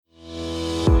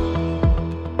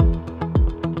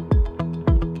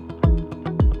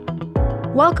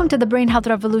Welcome to the Brain Health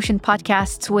Revolution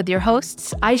podcasts with your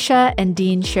hosts, Aisha and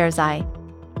Dean Sherzai.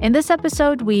 In this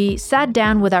episode, we sat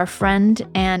down with our friend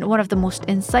and one of the most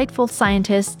insightful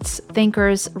scientists,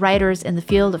 thinkers, writers in the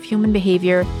field of human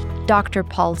behavior, Dr.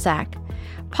 Paul Zak.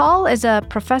 Paul is a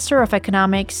professor of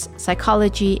economics,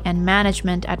 psychology, and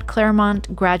management at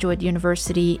Claremont Graduate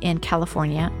University in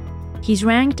California. He's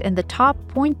ranked in the top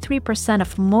 0.3%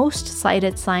 of most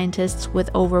cited scientists with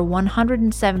over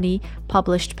 170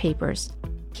 published papers.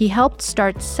 He helped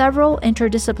start several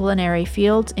interdisciplinary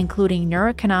fields, including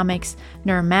neuroeconomics,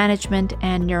 neuromanagement,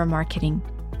 and neuromarketing.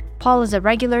 Paul is a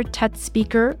regular TED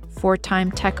speaker, four-time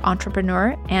tech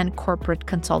entrepreneur, and corporate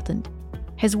consultant.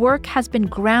 His work has been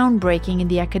groundbreaking in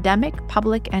the academic,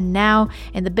 public, and now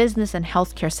in the business and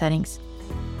healthcare settings.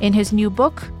 In his new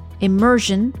book,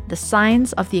 Immersion, The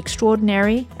Science of the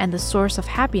Extraordinary and the Source of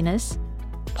Happiness,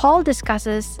 Paul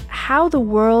discusses how the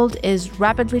world is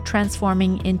rapidly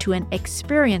transforming into an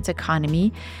experience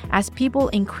economy as people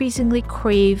increasingly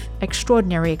crave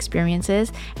extraordinary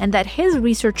experiences, and that his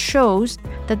research shows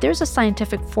that there's a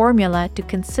scientific formula to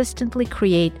consistently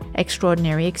create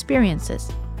extraordinary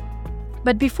experiences.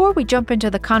 But before we jump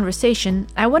into the conversation,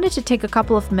 I wanted to take a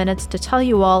couple of minutes to tell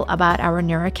you all about our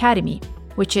Neuroacademy,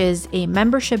 which is a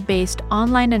membership-based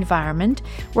online environment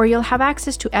where you'll have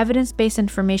access to evidence-based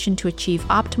information to achieve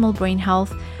optimal brain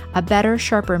health, a better,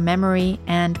 sharper memory,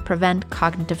 and prevent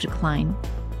cognitive decline.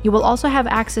 You will also have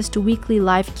access to weekly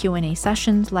live Q&A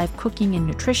sessions, live cooking and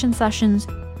nutrition sessions,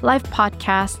 live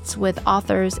podcasts with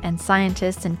authors and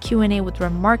scientists, and Q&A with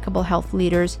remarkable health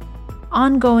leaders,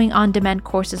 ongoing on-demand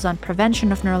courses on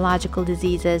prevention of neurological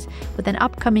diseases with an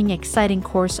upcoming exciting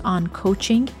course on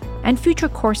coaching, and future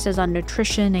courses on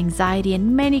nutrition, anxiety,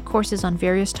 and many courses on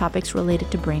various topics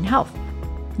related to brain health.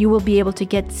 You will be able to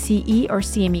get CE or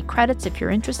CME credits if you're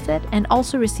interested, and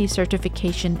also receive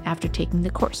certification after taking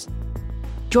the course.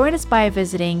 Join us by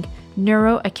visiting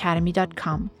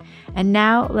neuroacademy.com. And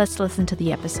now let's listen to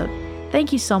the episode.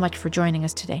 Thank you so much for joining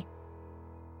us today.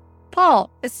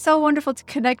 Paul, it's so wonderful to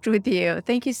connect with you.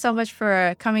 Thank you so much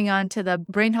for coming on to the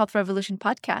Brain Health Revolution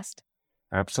podcast.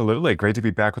 Absolutely. Great to be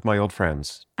back with my old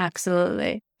friends.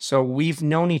 Absolutely. So we've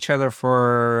known each other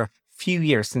for a few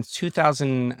years, since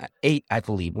 2008, I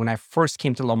believe, when I first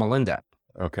came to Loma Linda.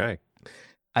 Okay.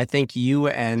 I think you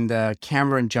and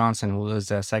Cameron Johnson, who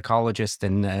was a psychologist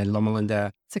in Loma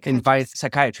Linda,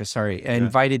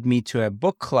 invited me to a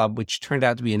book club, which turned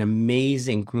out to be an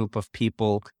amazing group of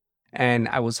people. And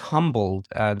I was humbled.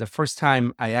 The first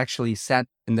time I actually sat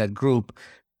in that group,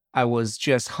 I was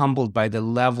just humbled by the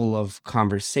level of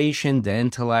conversation, the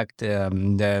intellect,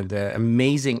 the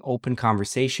amazing open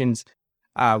conversations.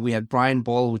 We had Brian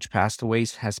Boll, which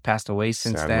has passed away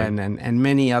since Sadly. then, and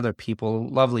many other people,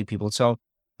 lovely people. So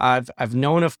I've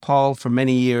known of Paul for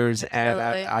many years, and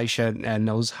Aisha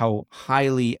knows how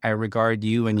highly I regard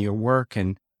you and your work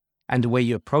and the way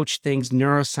you approach things,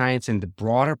 neuroscience and the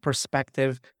broader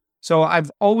perspective. So I've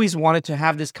always wanted to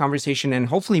have this conversation, and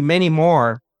hopefully many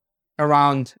more,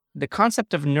 around the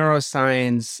concept of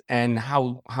neuroscience and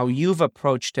how you've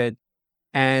approached it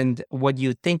and what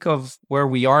you think of where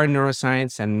we are in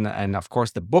neuroscience, and of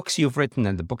course the books you've written,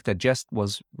 and the book that just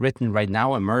was written right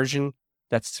now, Immersion,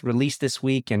 that's released this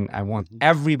week. And I want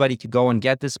everybody to go and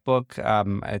get this book.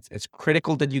 It's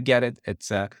critical that you get it.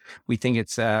 We think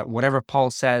it's whatever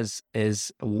Paul says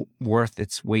is worth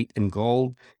its weight in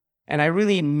gold. And I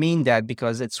really mean that,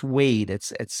 because it's weighed.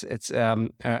 It's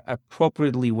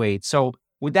appropriately weighed. So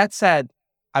with that said,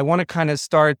 I want to kind of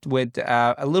start with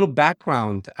a little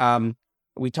background.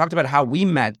 We talked about how we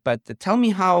met, but tell me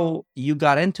how you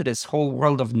got into this whole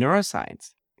world of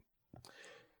neuroscience.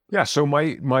 Yeah, so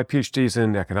my PhD is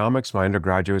in economics, my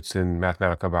undergraduate's in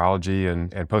mathematical biology,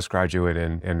 and postgraduate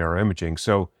in neuroimaging.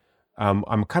 So I'm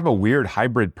kind of a weird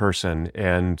hybrid person,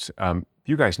 and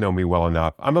you guys know me well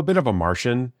enough. I'm a bit of a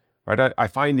Martian. Right? I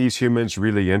find these humans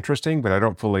really interesting, but I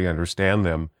don't fully understand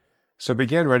them. So I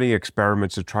began running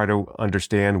experiments to try to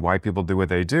understand why people do what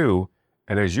they do.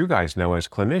 And as you guys know, as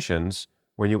clinicians,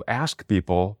 when you ask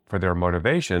people for their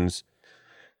motivations,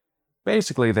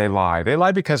 basically they lie. They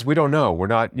lie because we don't know. We're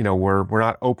not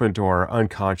open to our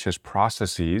unconscious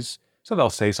processes. So they'll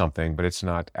say something, but it's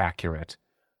not accurate.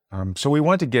 So we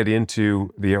want to get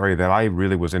into the area that I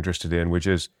really was interested in, which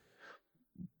is,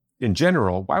 in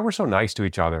general, why we're so nice to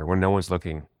each other when no one's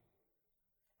looking,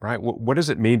 right? What does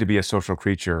it mean to be a social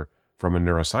creature from a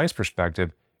neuroscience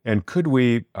perspective? And could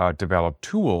we develop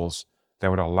tools that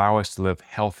would allow us to live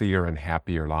healthier and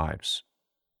happier lives?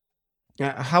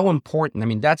 How important? I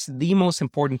mean, that's the most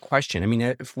important question. I mean,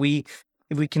 if we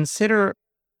consider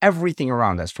everything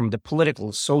around us, from the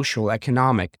political, social,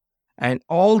 economic, And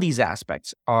all these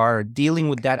aspects are dealing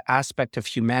with that aspect of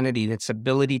humanity, its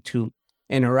ability to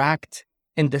interact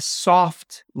in the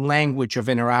soft language of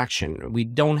interaction. We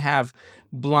don't have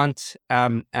blunt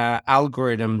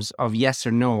algorithms of yes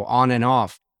or no, on and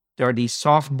off. There are these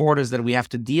soft borders that we have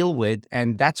to deal with,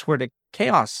 and that's where the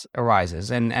chaos arises.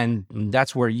 And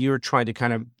that's where you're trying to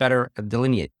kind of better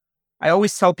delineate. I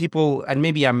always tell people, and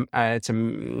maybe it's a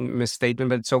misstatement,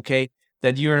 but it's okay,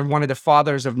 that you're one of the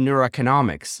fathers of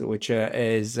neuroeconomics, which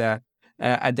is at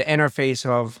the interface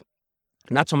of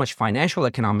not so much financial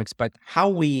economics, but how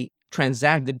we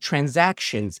transact the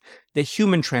transactions, the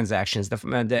human transactions,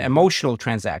 the emotional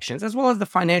transactions, as well as the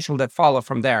financial that follow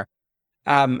from there.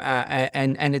 And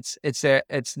it's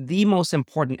the most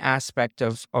important aspect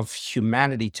of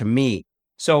humanity to me.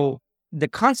 So the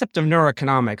concept of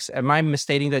neuroeconomics, am I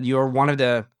misstating that you're one of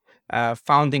the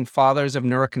founding fathers of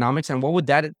neuroeconomics? And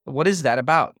what is that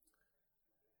about?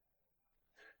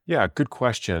 Yeah, good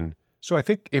question. So I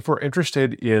think if we're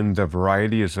interested in the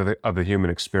varieties of the human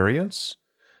experience,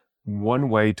 one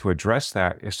way to address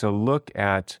that is to look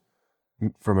at,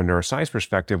 from a neuroscience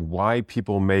perspective, why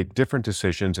people make different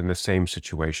decisions in the same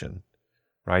situation,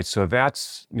 right? So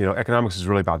that's, economics is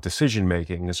really about decision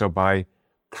making. And so by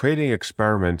creating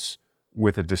experiments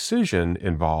with a decision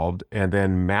involved and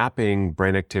then mapping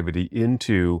brain activity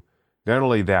into not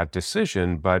only that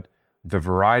decision, but the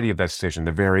variety of that decision,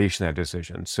 the variation of that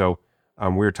decision. So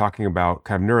we were talking about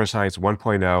kind of neuroscience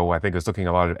 1.0, I think is looking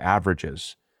a lot at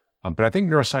averages. But I think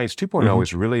neuroscience 2.0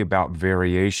 is really about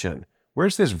variation.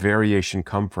 Where's this variation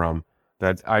come from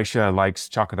that Aisha likes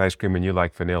chocolate ice cream and you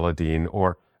like vanilla, Dean?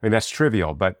 Or, that's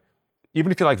trivial, but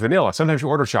even if you like vanilla, sometimes you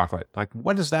order chocolate. Like,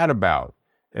 what is that about?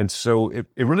 And so it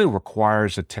really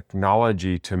requires a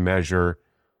technology to measure,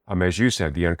 as you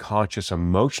said, the unconscious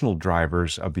emotional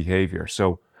drivers of behavior.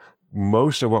 So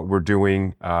most of what we're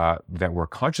doing that we're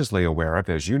consciously aware of,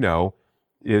 as you know,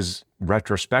 is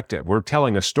retrospective. We're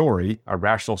telling a story, a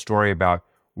rational story about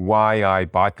why I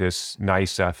bought this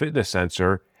nice fitness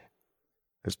sensor.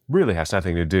 This really has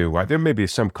nothing to do. Right? There may be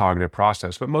some cognitive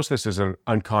process, but most of this is an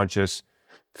unconscious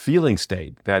feeling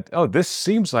state that, this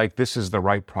seems like this is the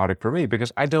right product for me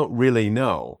because I don't really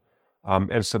know.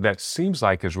 And so that seems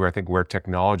like is where I think where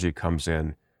technology comes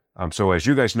in. So as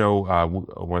you guys know,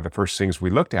 one of the first things we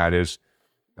looked at is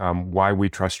why we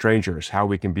trust strangers, how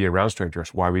we can be around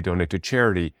strangers, why we donate to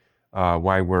charity,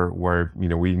 why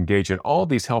we engage in all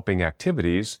these helping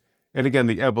activities. And again,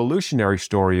 the evolutionary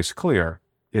story is clear.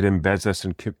 It embeds us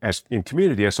in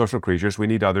community as social creatures. We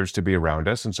need others to be around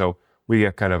us. And so we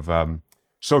get kind of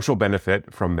social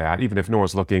benefit from that. Even if no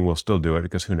one's looking, we'll still do it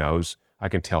because who knows? I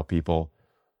can tell people.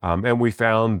 And we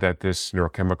found that this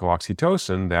neurochemical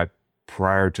oxytocin that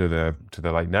prior to the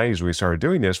late 90s when we started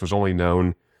doing this was only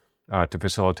known to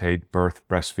facilitate birth,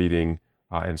 breastfeeding,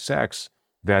 and sex,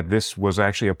 that this was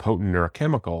actually a potent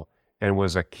neurochemical and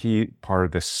was a key part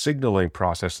of the signaling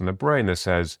process in the brain that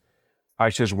says,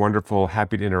 Aisha's wonderful,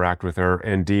 happy to interact with her,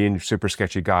 and Dean, super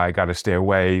sketchy guy, got to stay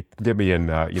away, get me in,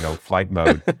 flight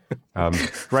mode,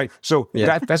 right? So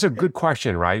that's a good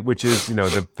question, right? Which is,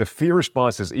 the fear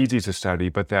response is easy to study,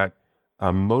 but that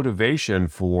motivation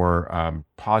for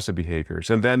positive behaviors.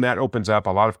 And then that opens up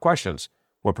a lot of questions.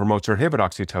 What promotes or inhibits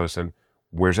oxytocin?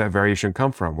 Where's that variation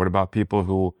come from? What about people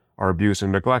who are abused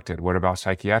and neglected? What about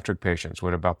psychiatric patients?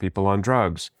 What about people on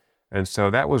drugs? And so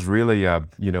that was really kind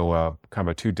of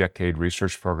a 2-decade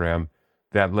research program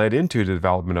that led into the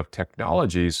development of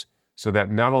technologies so that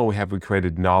not only have we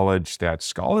created knowledge that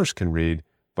scholars can read,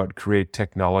 but create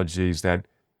technologies that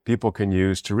people can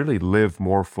use to really live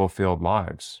more fulfilled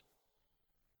lives.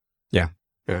 Yeah,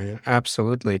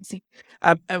 absolutely.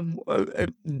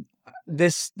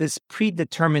 This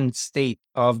predetermined state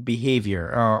of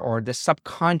behavior or the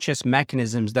subconscious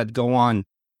mechanisms that go on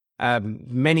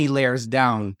many layers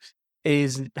down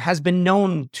has been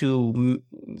known to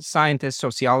scientists,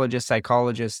 sociologists,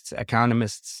 psychologists,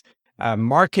 economists,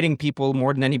 marketing people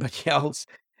more than anybody else.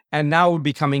 And now we're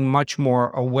becoming much more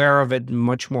aware of it,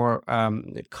 much more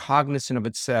cognizant of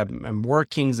its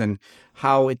workings and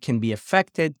how it can be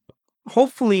affected.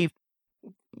 Hopefully,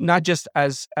 not just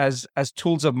as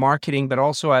tools of marketing, but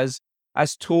also as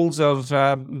tools of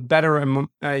better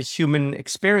human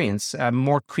experience,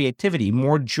 more creativity,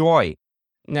 more joy.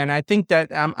 And I think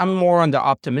that I'm more on the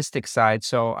optimistic side.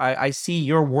 So I see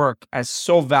your work as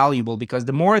so valuable because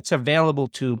the more it's available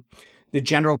to the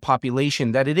general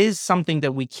population, that it is something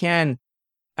that we can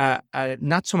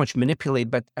not so much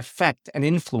manipulate, but affect and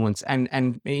influence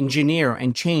and engineer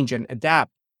and change and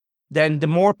adapt, then the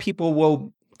more people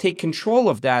will take control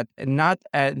of that and not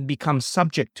become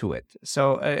subject to it.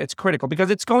 So it's critical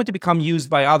because it's going to become used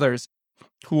by others.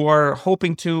 who are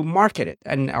hoping to market it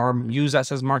and or use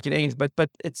us as market aids. But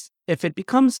if it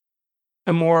becomes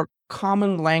a more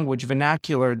common language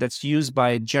vernacular that's used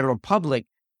by general public,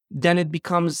 then it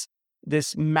becomes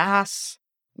this mass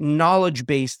knowledge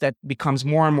base that becomes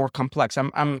more and more complex.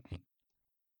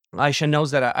 Aisha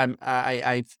knows that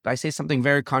I say something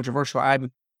very controversial.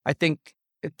 I think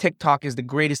TikTok is the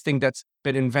greatest thing that's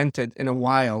been invented in a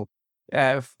while,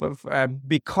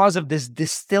 because of this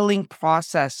distilling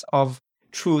process of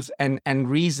truth and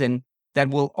reason that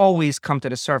will always come to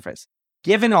the surface.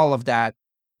 Given all of that,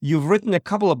 you've written a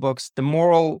couple of books, The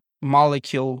Moral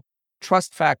Molecule,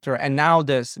 Trust Factor, and now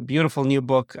this beautiful new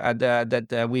book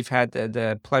that we've had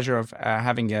the pleasure of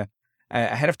having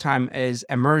ahead of time is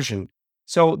Immersion.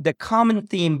 So the common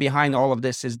theme behind all of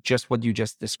this is just what you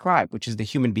just described, which is the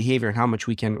human behavior and how much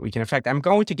we can affect. I'm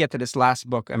going to get to this last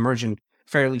book, Immersion,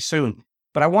 fairly soon,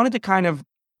 but I wanted to kind of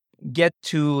get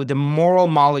to the moral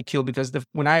molecule because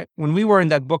when we were in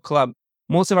that book club,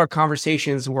 most of our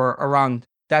conversations were around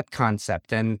that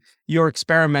concept and your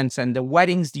experiments and the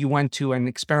weddings you went to and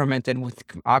experimented with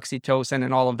oxytocin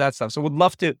and all of that stuff. So would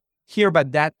love to hear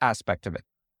about that aspect of it.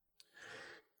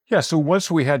 Yeah. So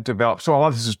once we had developed, so a lot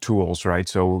of this is tools, right?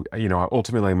 So,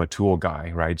 ultimately I'm a tool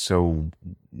guy, right? So,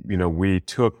 we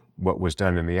took what was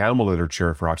done in the animal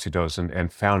literature for oxytocin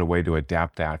and found a way to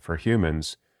adapt that for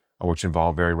humans, which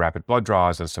involved very rapid blood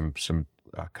draws and some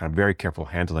kind of very careful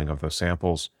handling of those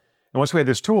samples. And once we had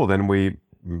this tool, then we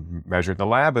measured in the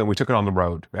lab and we took it on the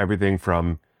road. Everything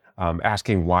from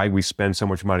asking why we spend so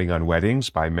much money on weddings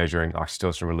by measuring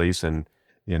oxytocin release in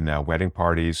wedding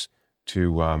parties,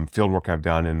 to field work I've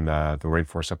done in the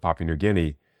rainforest of Papua New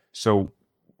Guinea. So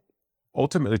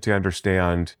ultimately to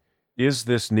understand, is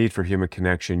this need for human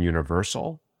connection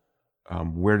universal?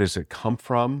 Where does it come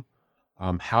from?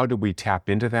 How do we tap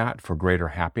into that for greater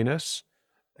happiness?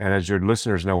 And as your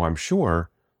listeners know, I'm sure,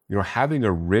 having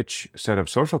a rich set of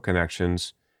social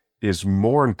connections is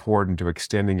more important to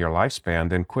extending your lifespan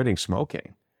than quitting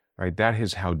smoking, right? That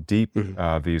is how deep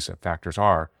these factors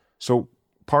are. So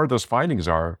part of those findings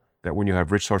are that when you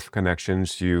have rich social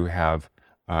connections, you have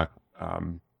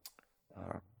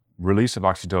release of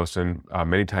oxytocin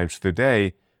many times through the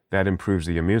day. That improves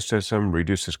the immune system,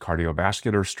 reduces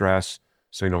cardiovascular stress.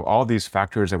 So, all these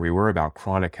factors that we worry about,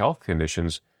 chronic health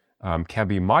conditions, can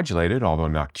be modulated, although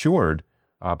not cured,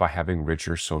 by having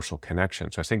richer social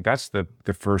connections. So I think that's the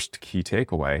first key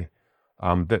takeaway.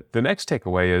 The next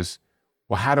takeaway is,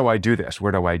 well, how do I do this?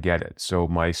 Where do I get it? So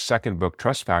my second book,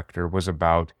 Trust Factor, was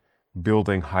about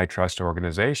building high trust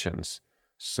organizations.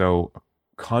 So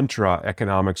contra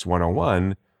Economics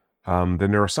 101, the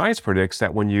neuroscience predicts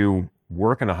that when you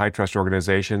work in a high trust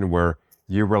organization where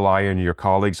you rely on your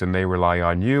colleagues and they rely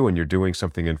on you and you're doing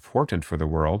something important for the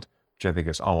world, which I think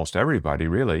is almost everybody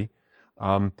really,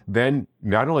 then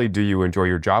not only do you enjoy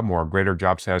your job more, greater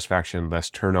job satisfaction, less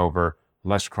turnover,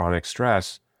 less chronic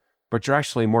stress, but you're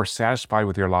actually more satisfied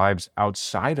with your lives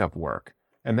outside of work.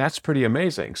 And that's pretty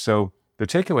amazing. So the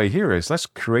takeaway here is let's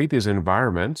create these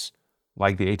environments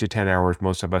like the 8 to 10 hours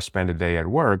most of us spend a day at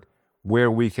work, where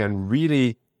we can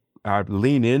really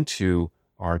lean into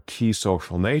our key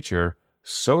social nature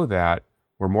so that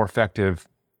we're more effective,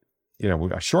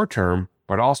 short term,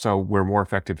 but also we're more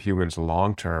effective humans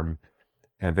long term.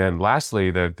 And then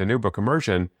lastly, the new book,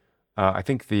 Immersion, I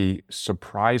think the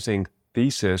surprising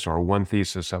thesis, or one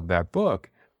thesis of that book,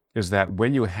 is that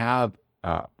when you have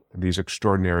these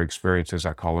extraordinary experiences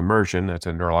I call immersion, that's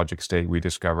a neurologic state we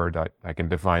discovered I can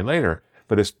define later,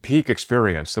 but this peak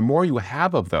experience, the more you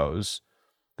have of those,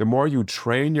 the more you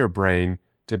train your brain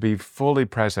to be fully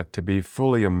present, to be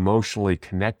fully emotionally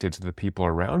connected to the people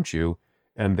around you.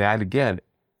 And that, again,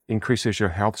 increases your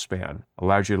health span,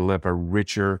 allows you to live a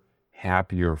richer,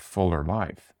 happier, fuller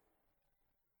life.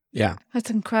 Yeah. That's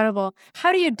incredible.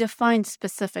 How do you define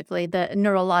specifically the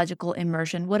neurological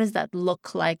immersion? What does that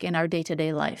look like in our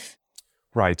day-to-day life?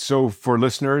 Right. So for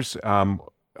listeners, I'm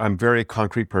a very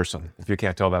concrete person, if you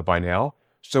can't tell that by now.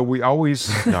 So we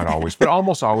always, not always, but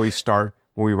almost always start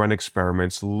when we run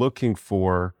experiments looking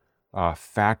for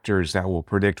factors that will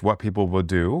predict what people will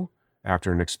do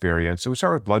after an experience. So we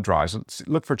start with blood draws. Let's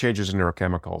look for changes in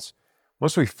neurochemicals.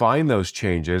 Once we find those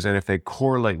changes, and if they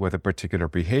correlate with a particular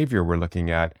behavior we're looking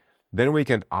at, then we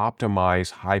can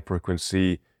optimize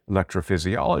high-frequency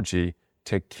electrophysiology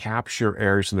to capture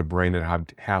areas in the brain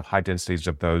that have high densities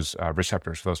of those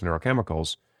receptors, those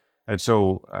neurochemicals. And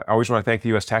so I always want to thank the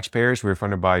U.S. taxpayers. We were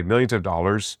funded by millions of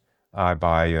dollars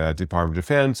by Department of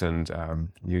Defense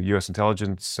and U.S.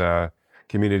 intelligence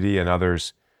community and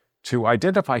others to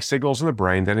identify signals in the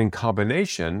brain that in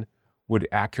combination would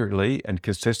accurately and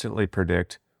consistently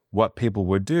predict what people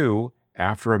would do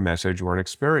after a message or an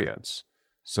experience.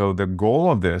 So the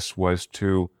goal of this was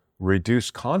to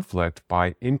reduce conflict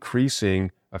by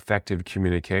increasing effective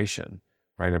communication,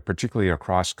 right? And particularly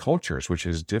across cultures, which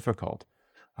is difficult.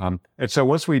 And so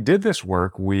once we did this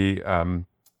work, we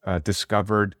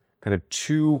discovered kind of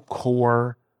two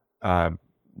core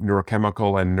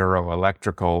neurochemical and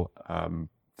neuroelectrical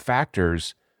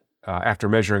factors after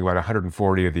measuring about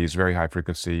 140 of these very high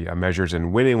frequency measures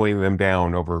and whittling them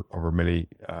down over many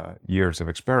years of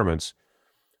experiments.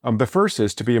 The first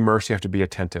is to be immersed, you have to be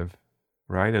attentive,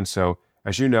 right? And so,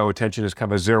 as you know, attention is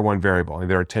kind of a 0-1 variable.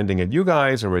 They're attending at you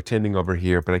guys or attending over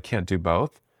here, but I can't do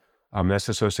both. That's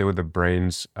associated with the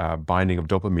brain's binding of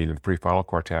dopamine in the prefrontal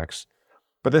cortex.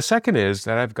 But the second is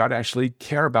that I've got to actually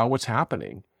care about what's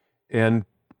happening. And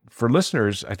for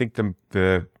listeners, I think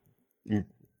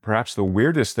perhaps the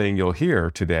weirdest thing you'll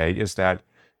hear today is that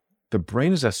the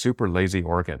brain is a super lazy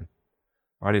organ,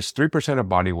 right? It's 3% of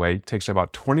body weight, takes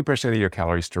about 20% of your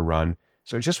calories to run.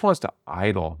 So it just wants to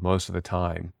idle most of the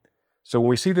time. So when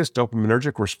we see this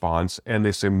dopaminergic response and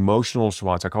this emotional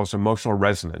response, I call this emotional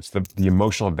resonance, the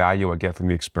emotional value I get from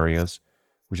the experience,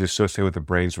 which is associated with the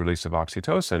brain's release of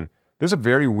oxytocin, there's a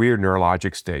very weird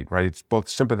neurologic state, right? It's both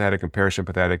sympathetic and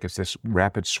parasympathetic. It's this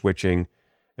rapid switching.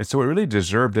 And so it really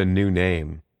deserved a new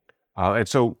name. And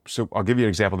so I'll give you an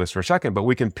example of this for a second, but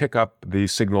we can pick up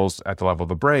these signals at the level of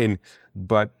the brain,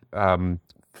 but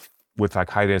with like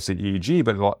high density EEG,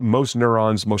 but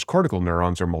most cortical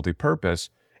neurons are multi-purpose,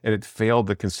 and it failed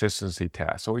the consistency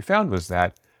test. So what we found was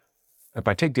that if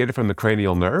I take data from the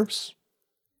cranial nerves,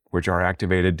 which are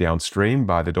activated downstream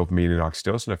by the dopamine and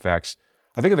oxytocin effects,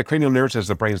 I think of the cranial nerves as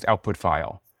the brain's output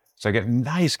file. So I get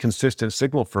nice consistent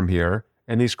signal from here,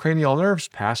 and these cranial nerves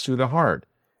pass through the heart.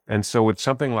 And so with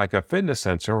something like a fitness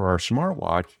sensor or a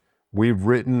smartwatch, we've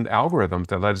written algorithms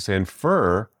that let us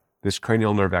infer this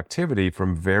cranial nerve activity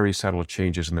from very subtle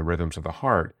changes in the rhythms of the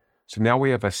heart. So now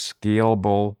we have a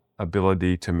scalable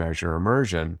ability to measure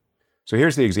immersion. So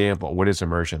here's the example. What is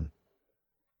immersion?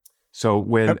 So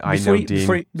when I know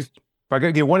Dean, I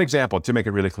can give one example to make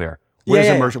it really clear. What is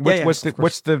immersion?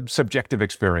 What's the subjective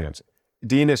experience?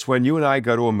 Dean, it's when you and I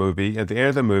go to a movie, at the end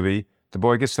of the movie, the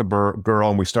boy gets the girl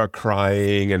and we start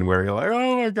crying and we're like,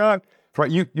 oh my God.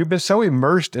 Right? You've been so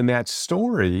immersed in that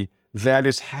story that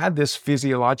it's had this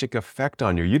physiologic effect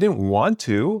on you. You didn't want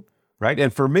to, right?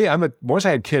 And for me, once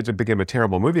I had kids, I became a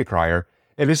terrible movie crier.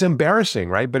 It is embarrassing,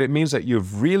 right? But it means that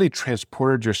you've really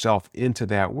transported yourself into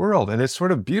that world. And it's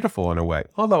sort of beautiful in a way,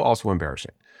 although also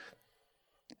embarrassing.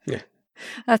 Yeah.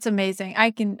 That's amazing.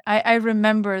 I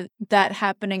remember that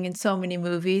happening in so many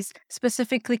movies,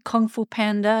 specifically Kung Fu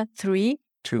Panda 3,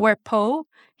 where Po,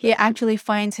 he actually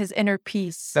finds his inner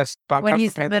peace. That's when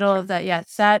he's in the middle of that.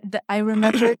 Yes, I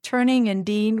remember turning, and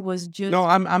Dean was just no.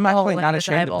 I'm actually not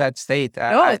ashamed of that state.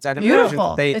 It's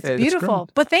beautiful. It's beautiful.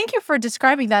 But thank you for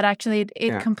describing that. Actually,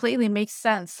 it completely makes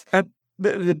sense.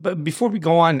 But before we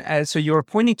go on, so you're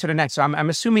pointing to the neck. So I'm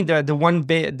assuming the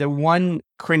one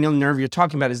cranial nerve you're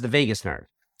talking about is the vagus nerve.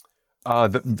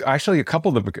 Actually, a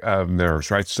couple of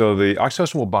nerves, right? So the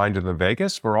oxytocin will bind to the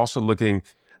vagus. We're also looking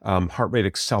heart rate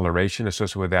acceleration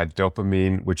associated with that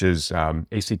dopamine, which is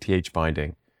ACTH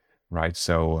binding, right?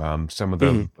 So some of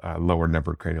the lower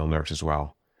numbered cranial nerves as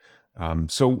well.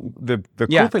 So the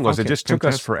cool thing was it just took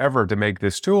us forever to make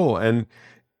this tool. And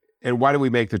why do we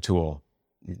make the tool?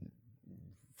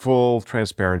 Full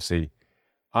transparency.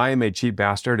 I am a cheap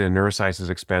bastard and neuroscience is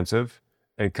expensive.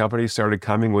 And companies started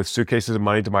coming with suitcases of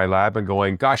money to my lab and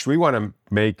going, gosh, we want to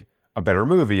make a better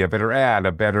movie, a better ad,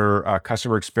 a better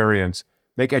customer experience,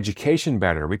 make education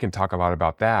better. We can talk a lot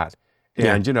about that.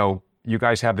 And, you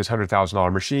guys have this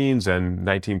 $100,000 machines and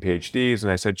 19 PhDs.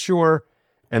 And I said, sure.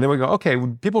 And then we go, okay,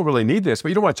 well, people really need this, but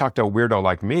you don't want to talk to a weirdo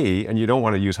like me and you don't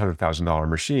want to use $100,000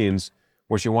 machines.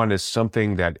 What you want is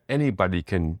something that anybody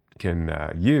can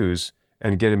use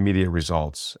and get immediate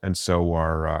results. And so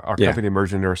our company,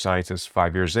 Emerging Neuroscience, is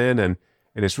 5 years in, and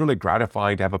it's really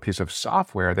gratifying to have a piece of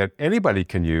software that anybody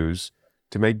can use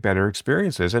to make better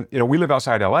experiences. And, we live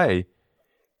outside LA.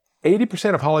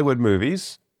 80% of Hollywood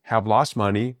movies have lost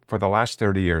money for the last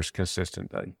 30 years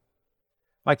consistently.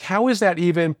 Like, how is that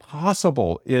even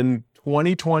possible in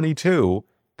 2022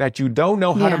 that you don't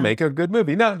know how to make a good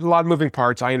movie? Now, a lot of moving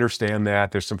parts. I understand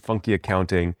that. There's some funky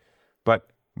accounting, but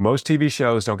most TV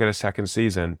shows don't get a second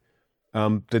season.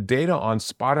 The data on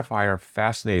Spotify are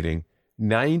fascinating.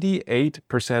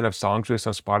 98% of songs released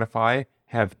on Spotify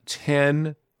have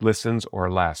 10 listens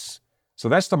or less. So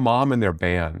that's the mom and their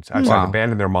band. I'm sorry, the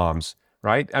band and their moms,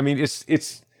 right? I mean,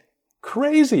 it's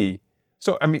crazy.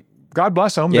 So, God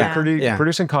bless them. They're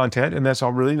producing content, and that's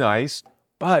all really nice.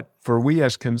 But for we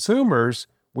as consumers,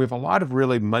 we have a lot of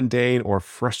really mundane or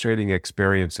frustrating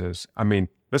experiences. I mean,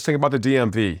 let's think about the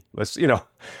DMV.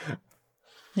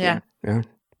 Yeah.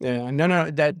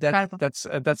 No.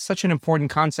 That's such an important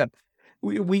concept.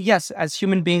 We yes, as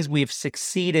human beings, we've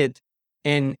succeeded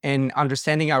in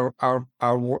understanding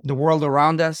the world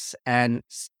around us and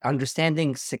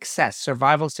understanding success,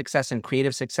 survival success, and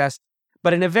creative success,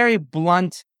 but in a very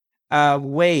blunt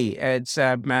way. It's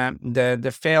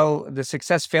the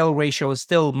success fail ratio is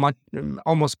still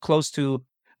almost close to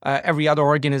every other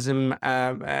organism.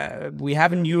 We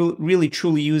haven't really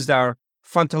truly used our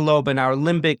frontal lobe and our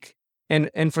limbic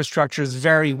infrastructures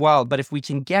very well. But if we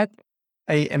can get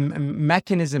a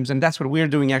mechanisms, and that's what we're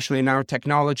doing actually in our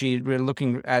technology, we're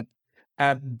looking at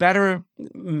better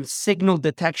signal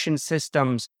detection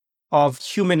systems of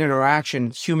human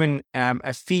interaction, human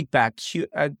feedback,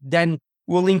 then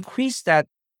we'll increase that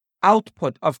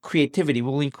output of creativity,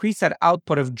 we'll increase that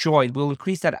output of joy, we'll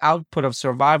increase that output of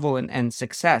survival and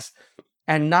success,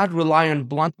 and not rely on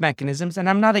blunt mechanisms. And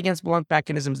I'm not against blunt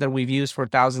mechanisms that we've used for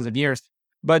thousands of years,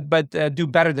 but do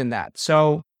better than that.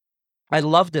 So I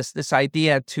love this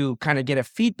idea to kind of get a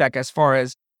feedback as far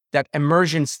as that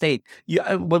immersion state.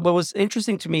 What was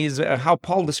interesting to me is how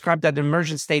Paul described that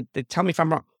immersion state. Tell me if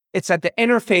I'm wrong. It's at the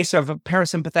interface of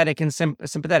parasympathetic and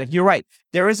sympathetic. You're right.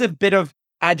 There is a bit of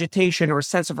agitation or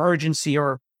sense of urgency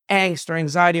or angst or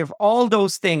anxiety, of all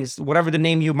those things, whatever the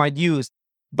name you might use.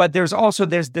 But there's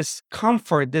this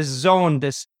comfort, this zone,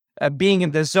 this being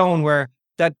in the zone where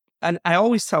that, and I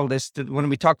always tell this when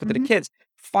we talk with the kids,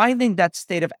 finding that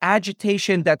state of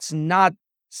agitation that's not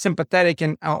sympathetic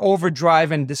and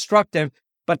overdrive and destructive,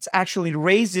 but actually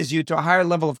raises you to a higher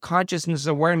level of consciousness,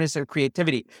 awareness, and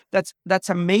creativity. That's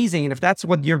amazing. And if that's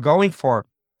what you're going for,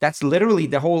 that's literally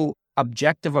the whole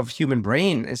objective of human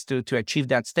brain, is to achieve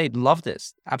that state. Love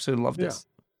this. Absolutely love this.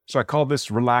 So I call this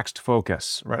relaxed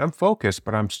focus, right? I'm focused,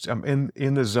 but I'm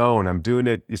in the zone. I'm doing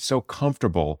it. It's so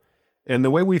comfortable. And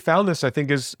the way we found this, I think,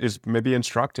 is maybe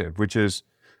instructive, which is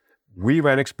we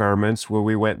ran experiments where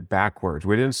we went backwards.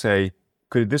 We didn't say,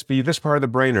 could this be this part of the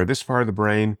brain or this part of the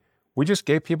brain? We just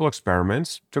gave people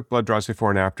experiments, took blood draws before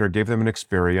and after, gave them an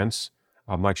experience,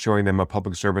 like showing them a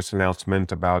public service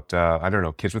announcement about,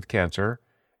 kids with cancer.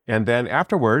 And then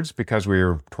afterwards, because we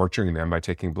were torturing them by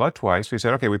taking blood twice, we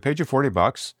said, okay, we paid you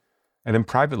 $40. And then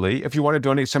privately, if you want to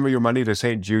donate some of your money to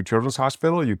St. Jude Children's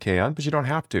Hospital, you can, but you don't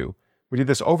have to. We did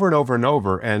this over and over and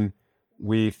over. And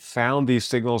we found these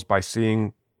signals by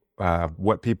seeing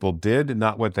what people did,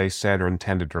 not what they said or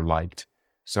intended or liked.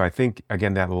 So I think,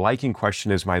 again, that liking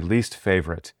question is my least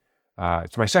favorite.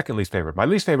 It's my second least favorite. My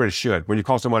least favorite is should. When you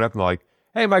call someone up and like,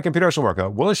 hey, my computer doesn't work.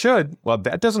 Well, it should. Well,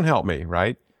 that doesn't help me,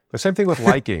 right? The same thing with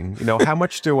liking. How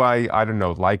much do I don't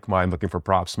know, like I'm looking for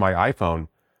props, my iPhone.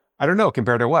 I don't know,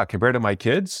 compared to what? Compared to my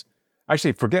kids?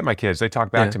 Actually, forget my kids. They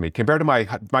talk back to me. Compared to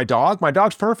my dog, my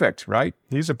dog's perfect, right?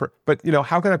 But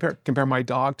how can I compare my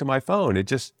dog to my phone?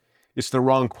 It's the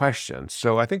wrong question.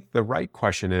 So I think the right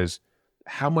question is,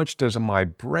 how much does my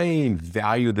brain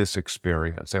value this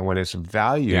experience? And when it's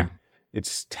valued,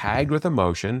 it's tagged with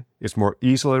emotion, it's more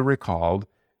easily recalled.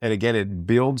 And again, it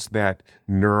builds that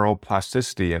neural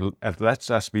plasticity and it lets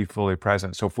us be fully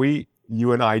present. So if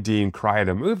you and I, Dean, cry at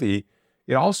a movie,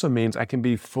 it also means I can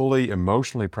be fully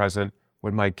emotionally present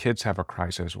when my kids have a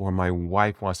crisis or my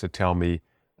wife wants to tell me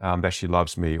that she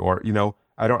loves me, or,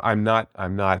 I'm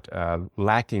not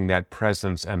lacking that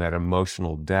presence and that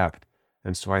emotional depth.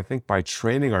 And so I think by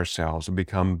training ourselves, we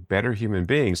become better human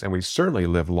beings, and we certainly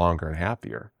live longer and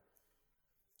happier.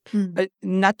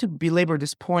 Not to belabor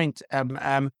this point,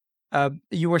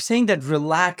 you were saying that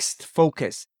relaxed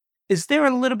focus. Is there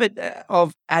a little bit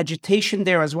of agitation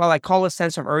there as well? I call a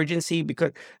sense of urgency,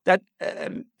 because that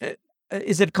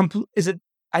is it.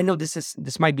 I know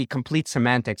this might be complete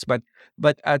semantics, but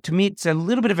to me it's a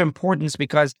little bit of importance,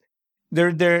 because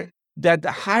that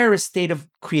the higher state of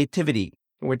creativity,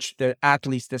 which the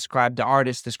athletes describe, the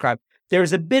artists describe,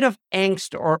 there's a bit of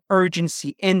angst or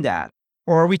urgency in that.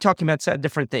 Or are we talking about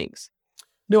different things?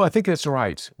 No, I think that's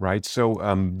right. So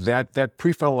that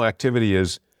prefrontal activity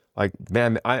is like,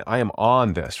 man, I am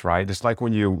on this, right? It's like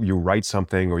when you write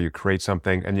something or you create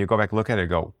something and you go back and look at it and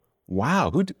go, wow,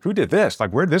 who did this?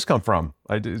 Like, where did this come from?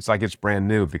 It's like it's brand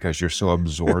new because you're so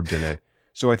absorbed in it.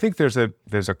 So I think there's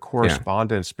a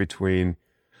correspondence between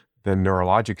the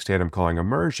neurologic state I'm calling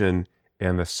immersion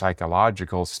and the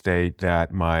psychological state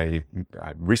that my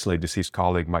recently deceased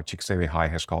colleague, Mike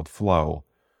Csikszentmihalyi, has called flow.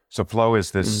 So flow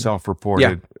is this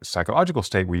self-reported psychological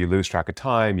state where you lose track of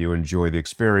time, you enjoy the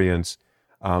experience,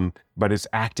 but it's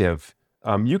active.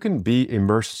 You can be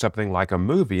immersed in something like a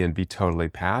movie and be totally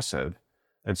passive.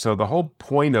 And so the whole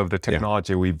point of the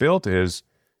technology we built is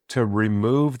to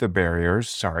remove the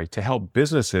barriers, to help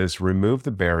businesses remove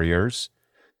the barriers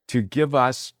to give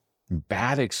us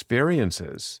bad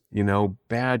experiences,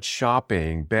 bad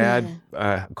shopping, bad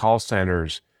call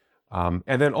centers, and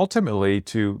then ultimately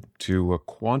to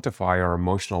quantify our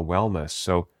emotional wellness.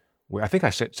 So I think I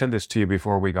sent this to you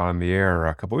before we got on the air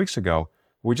a couple of weeks ago.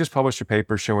 We just published a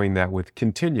paper showing that with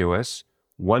continuous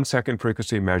 1-second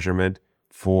frequency measurement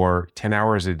for 10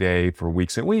 hours a day for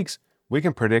weeks and weeks, we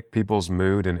can predict people's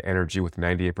mood and energy with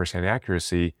 98%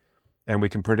 accuracy, and we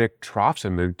can predict troughs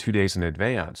in mood 2 days in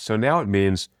advance. So now it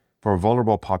means for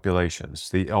vulnerable populations,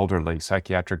 the elderly,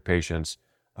 psychiatric patients,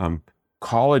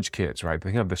 college kids, right?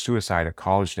 Think of the suicide at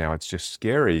college now. It's just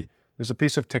scary. There's a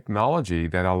piece of technology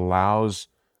that allows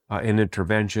an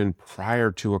intervention prior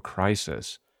to a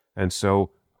crisis. And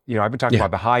so, I've been talking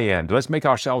about the high end. Let's make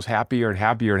ourselves happier and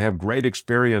happier and have great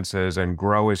experiences and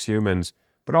grow as humans.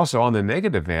 But also on the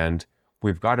negative end,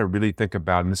 we've got to really think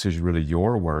about, and this is really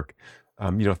your work,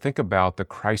 think about the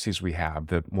crises we have,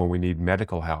 that when we need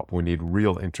medical help, we need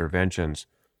real interventions.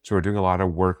 So we're doing a lot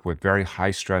of work with very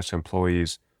high stress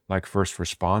employees like first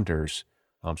responders.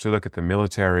 So look at the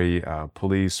military,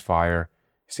 police, fire.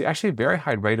 You see actually a very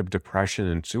high rate of depression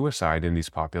and suicide in these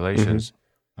populations,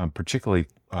 particularly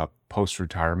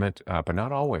post-retirement, but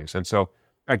not always. And so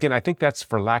again, I think that's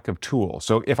for lack of tools.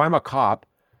 So if I'm a cop,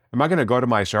 am I going to go to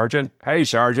my sergeant? Hey,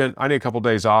 sergeant, I need a couple of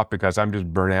days off because I'm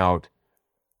just burnt out,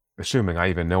 assuming I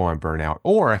even know I'm burnt out.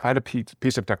 Or if I had a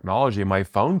piece of technology, my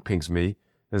phone pings me,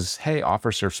 says, hey,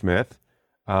 Officer Smith,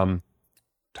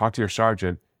 talk to your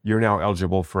sergeant. You're now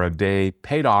eligible for a day,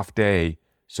 paid off day,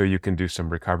 so you can do some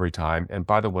recovery time. And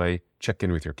by the way, check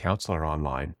in with your counselor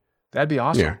online. That'd be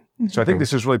awesome. Yeah. So I think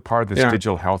this is really part of this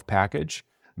digital health package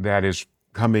that is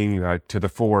coming to the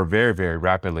fore very, very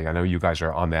rapidly. I know you guys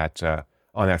are on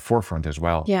that forefront as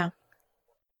well. Yeah.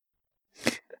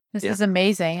 This is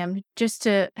amazing. Just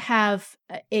to have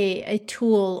a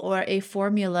tool or a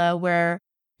formula where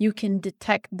you can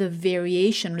detect the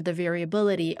variation or the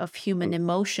variability of human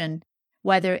emotion,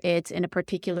 whether it's in a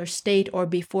particular state or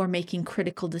before making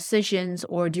critical decisions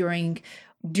or during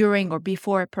or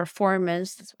before a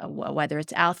performance, whether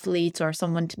it's athletes or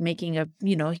someone making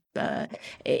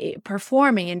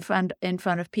performing in front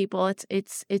of people.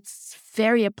 It's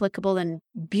very applicable and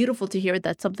beautiful to hear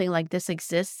that something like this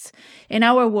exists in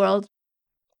our world.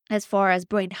 As far as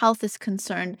brain health is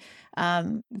concerned,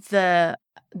 the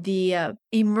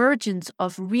emergence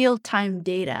of real-time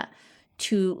data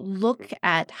to look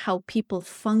at how people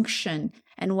function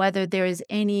and whether there is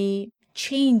any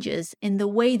changes in the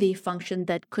way they function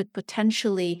that could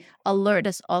potentially alert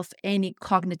us of any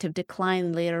cognitive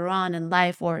decline later on in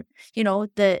life, or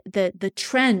the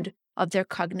trend of their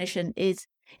cognition is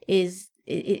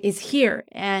here.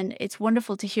 And it's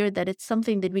wonderful to hear that it's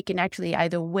something that we can actually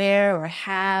either wear or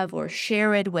have or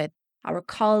share it with our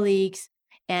colleagues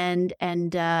and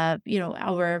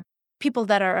our people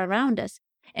that are around us.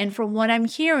 And from what I'm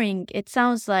hearing, it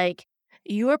sounds like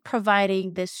you're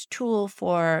providing this tool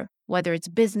for whether it's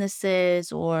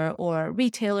businesses or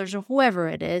retailers or whoever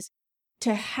it is,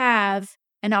 to have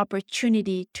an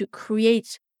opportunity to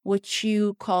create what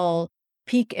you call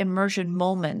peak immersion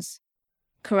moments.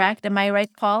 Correct? Am I right,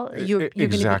 Paul? You're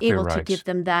going to be able to give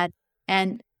them that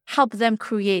and help them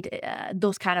create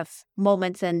those kind of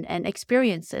moments and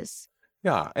experiences.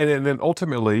 Yeah. And then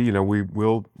ultimately, we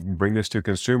will bring this to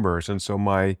consumers. And so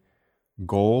my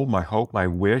goal, my hope, my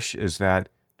wish is that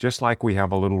just like we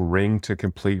have a little ring to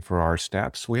complete for our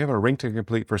steps, we have a ring to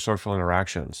complete for social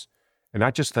interactions. And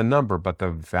not just the number, but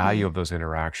the value of those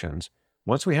interactions.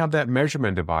 Once we have that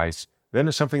measurement device, then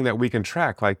it's something that we can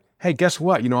track. Like, hey, guess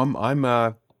what? I'm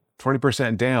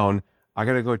 20% down. I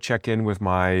got to go check in with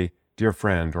my dear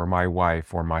friend or my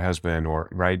wife or my husband, or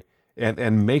right,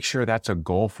 and make sure that's a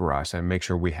goal for us, and make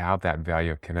sure we have that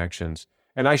value of connections.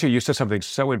 And actually, you said something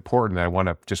so important that I want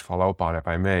to just follow up on, if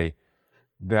I may,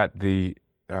 that the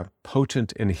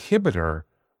potent inhibitor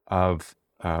of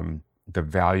the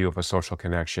value of a social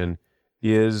connection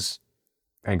is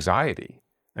anxiety.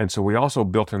 And so we also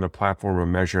built in a platform of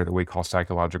measure that we call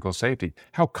psychological safety.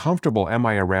 How comfortable am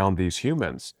I around these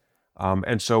humans?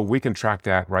 And so we can track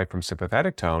that right from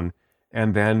sympathetic tone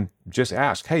and then just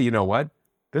ask, hey, you know what?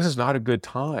 This is not a good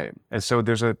time. And so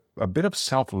there's a bit of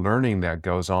self-learning that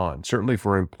goes on, certainly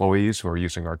for employees who are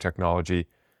using our technology.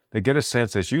 They get a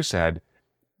sense, as you said,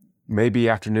 maybe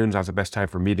afternoons are the best time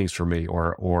for meetings for me,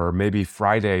 or maybe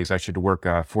Fridays I should work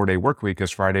a 4-day work week,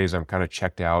 because Fridays I'm kind of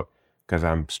checked out because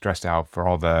I'm stressed out for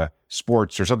all the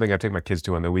sports or something I take my kids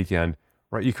to on the weekend,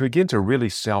 right? You could begin to really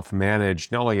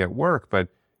self-manage, not only at work, but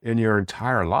in your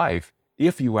entire life,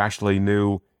 if you actually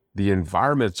knew the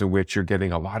environments in which you're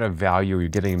getting a lot of value, you're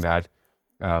getting that,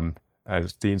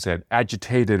 as Dean said,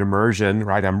 agitated immersion,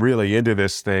 right? I'm really into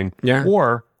this thing,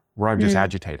 or where I'm just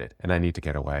agitated and I need to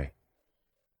get away.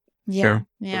 Yeah.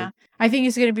 I think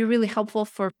it's going to be really helpful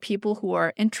for people who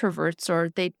are introverts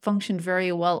or they function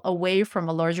very well away from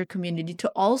a larger community to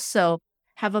also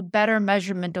have a better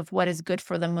measurement of what is good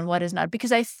for them and what is not.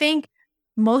 Because I think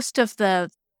most of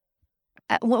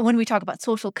when we talk about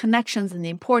social connections and the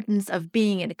importance of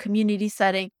being in a community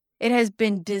setting, it has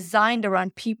been designed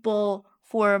around people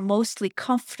who are mostly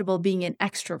comfortable being an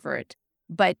extrovert.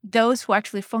 But those who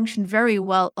actually function very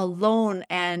well alone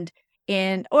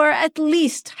or at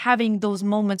least having those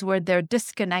moments where they're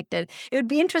disconnected. It would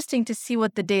be interesting to see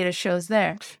what the data shows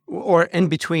there. Or in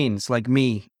betweens, like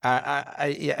me. I'm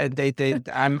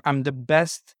the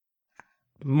best,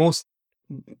 most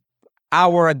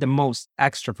hour at the most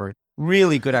extrovert.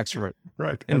 Really good extrovert.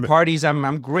 Right. In parties,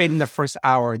 I'm great in the first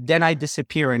hour. Then I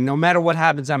disappear, and no matter what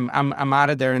happens, I'm out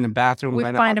of there in the bathroom. We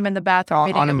find him in the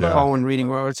bathroom on a phone reading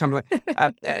or something.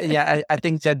 I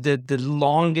think that the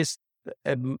longest.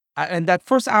 And that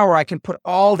first hour, I can put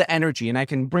all the energy and I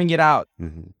can bring it out.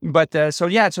 But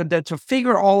to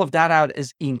figure all of that out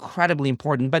is incredibly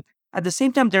important. But at the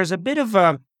same time, there's a bit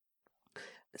of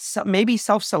maybe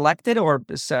self-selected,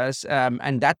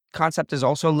 and that concept is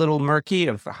also a little murky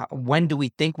of when do we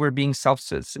think we're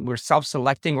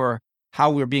self-selecting, or how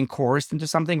we're being coerced into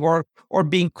something, or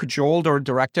being cajoled or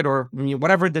directed, or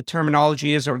whatever the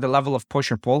terminology is, or the level of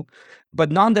push or pull,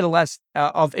 but nonetheless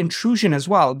of intrusion as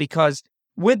well. Because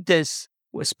with this,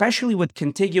 especially with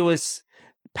contiguous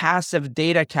passive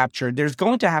data capture, there's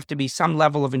going to have to be some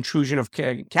level of intrusion of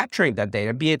capturing that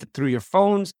data, be it through your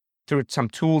phones, through some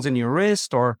tools in your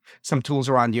wrist, or some tools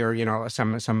around your,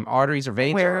 some arteries or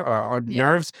veins or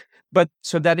nerves. But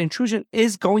so that intrusion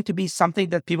is going to be something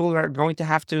that people are going to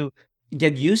have to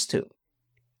get used to.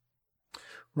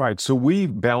 Right. So we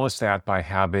balance that by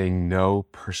having no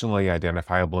personally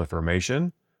identifiable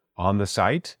information on the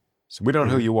site. So we don't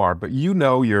know who you are, but you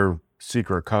know your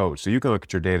secret code. So you can look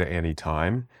at your data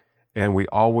anytime. And we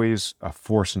always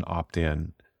force an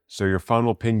opt-in. So your phone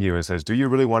will ping you and says, do you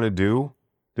really want to do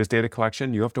this data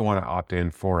collection? You have to want to opt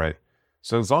in for it.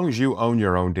 So as long as you own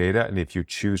your own data, and if you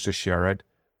choose to share it,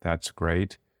 that's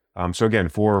great. So again,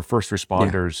 for first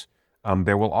responders,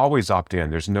 they will always opt in.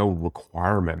 There's no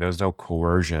requirement. There's no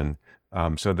coercion.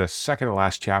 So the second to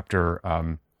last chapter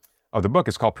of the book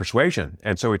is called Persuasion.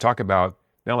 And so we talk about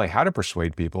not only how to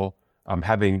persuade people,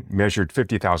 having measured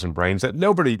 50,000 brains, there's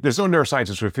no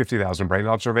neuroscientist with 50,000 brain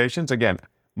observations. Again,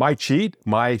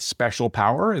 my special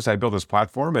power is I build this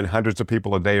platform and hundreds of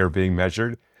people a day are being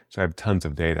measured. So I have tons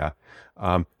of data.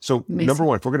 So Amazing. Number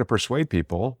one, if we're going to persuade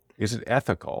people, is it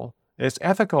ethical? It's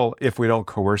ethical if we don't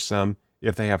coerce them,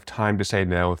 if they have time to say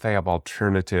no, if they have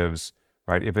alternatives,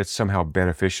 right? If it's somehow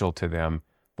beneficial to them,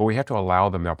 but we have to allow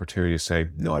them the opportunity to say,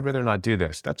 no, I'd rather not do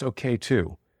this. That's okay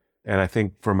too. And I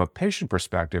think from a patient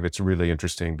perspective, it's really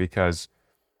interesting because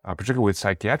particularly with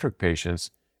psychiatric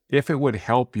patients, if it would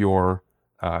help your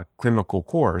clinical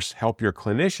course, help your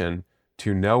clinician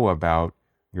to know about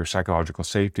your psychological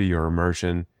safety, your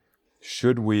immersion,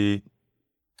 should we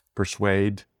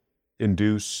persuade,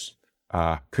 induce,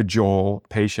 cajole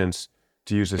patients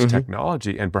to use this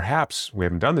technology? And perhaps, we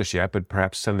haven't done this yet, but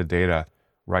perhaps send the data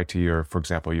right to for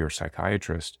example, your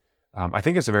psychiatrist. I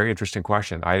think it's a very interesting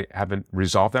question. I haven't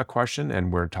resolved that question,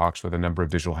 and we're in talks with a number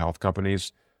of digital health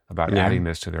companies about adding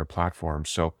this to their platform.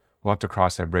 So we'll have to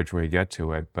cross that bridge when we get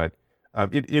to it. But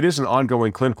it is an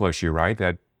ongoing clinical issue, right?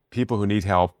 That people who need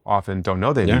help often don't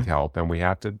know they need help, and we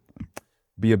have to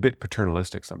be a bit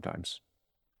paternalistic sometimes.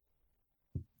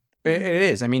 It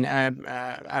is. I mean,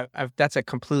 that's a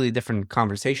completely different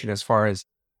conversation as far as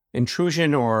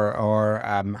intrusion or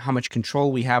how much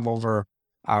control we have over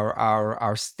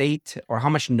our state, or how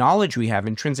much knowledge we have,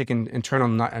 intrinsic and internal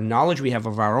knowledge we have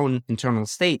of our own internal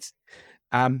states.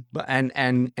 And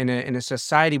in a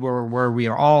society where we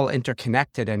are all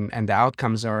interconnected and the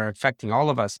outcomes are affecting all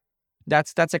of us,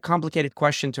 that's a complicated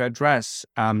question to address,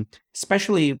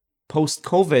 especially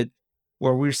post-COVID,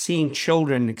 where we're seeing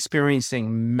children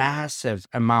experiencing massive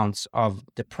amounts of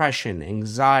depression,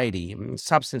 anxiety,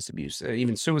 substance abuse,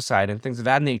 even suicide and things of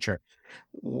that nature.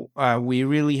 We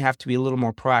really have to be a little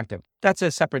more proactive. That's a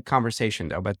separate conversation,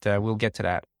 though, but we'll get to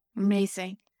that.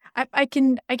 Amazing. I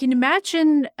can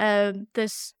imagine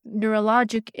this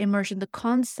neurologic immersion, the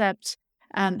concept,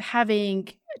 having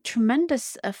a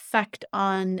tremendous effect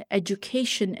on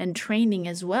education and training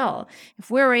as well.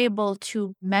 If we're able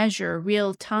to measure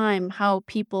real time how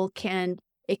people can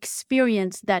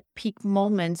experience that peak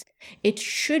moments, it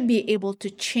should be able to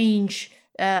change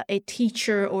a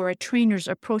teacher or a trainer's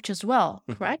approach as well,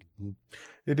 correct?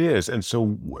 It is. And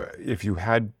so if you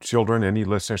had children, any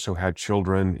listeners who had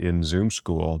children in Zoom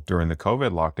school during the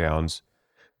COVID lockdowns,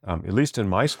 at least in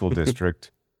my school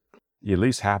district, at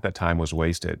least half that time was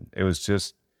wasted. It was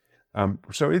just,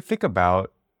 so you think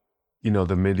about,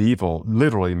 the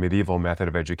literally medieval method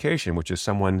of education, which is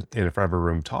someone in front of a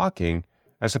room talking,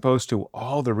 as opposed to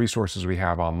all the resources we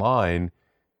have online.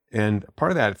 And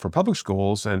part of that for public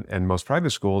schools and most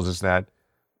private schools is that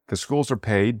the schools are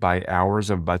paid by hours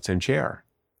of butts in chair.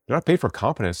 They're not paid for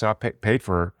competence. They're not paid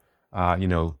for,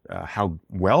 how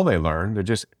well they learn. They're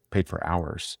just paid for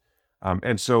hours.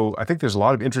 And so I think there's a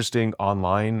lot of interesting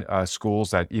online schools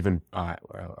that even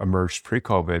emerged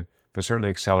pre-COVID, but certainly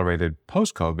accelerated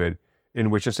post-COVID, in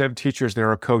which instead of teachers, there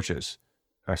are coaches.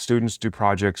 Students do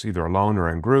projects either alone or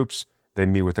in groups. They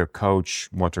meet with their coach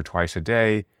once or twice a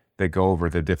day. They go over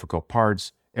the difficult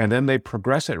parts, and then they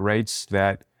progress at rates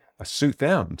that suit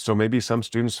them. So maybe some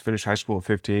students finish high school at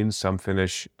 15, some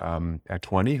finish at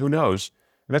 20, who knows?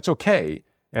 And that's okay.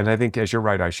 And I think, as you're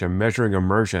right, Aisha, measuring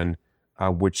immersion,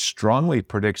 which strongly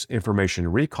predicts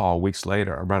information recall weeks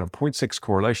later, around a 0.6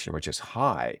 correlation, which is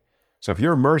high. So if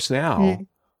you're immersed now,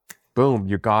 boom,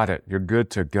 you got it. You're good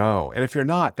to go. And if you're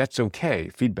not, that's okay.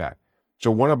 Feedback.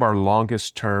 So one of our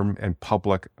longest term and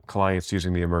public clients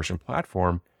using the immersion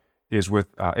platform is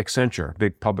with Accenture,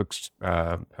 big public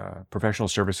professional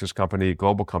services company,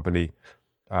 global company,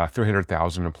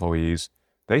 300,000 employees.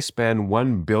 They spend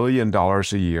 $1 billion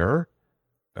a year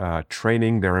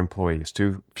training their employees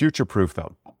to future-proof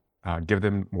them, give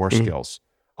them more skills.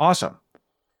 Awesome.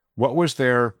 What was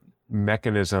their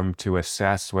mechanism to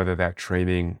assess whether that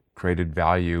training created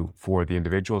value for the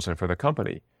individuals and for the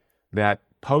company? That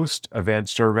post-event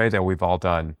survey that we've all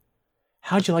done.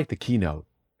 How'd you like the keynote?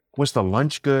 Was the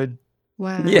lunch good?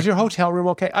 Wow. Was your hotel room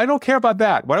okay? I don't care about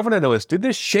that. What I want to know is, did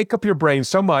this shake up your brain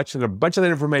so much that a bunch of that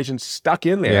information stuck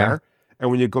in there, and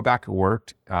when you go back to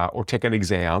work or take an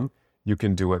exam, you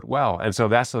can do it well? And so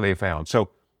that's what they found. So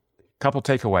a couple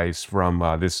takeaways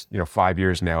from this 5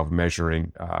 years now of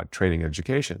measuring training and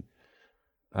education.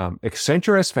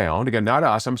 Accenture has found, again, not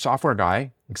us, I'm a software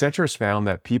guy, Accenture has found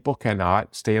that people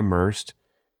cannot stay immersed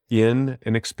in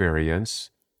an experience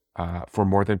for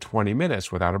more than 20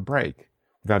 minutes without a break,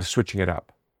 without switching it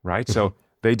up, right? So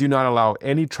they do not allow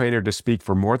any trainer to speak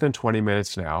for more than 20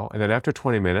 minutes now. And then after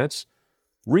 20 minutes,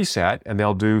 reset, and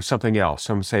they'll do something else,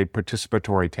 some say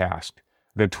participatory task.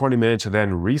 Then 20 minutes and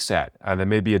then reset, and then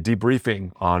maybe a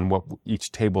debriefing on what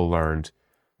each table learned.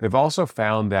 They've also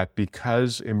found that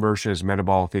because immersion is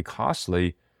metabolically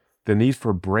costly, the need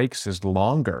for breaks is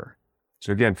longer.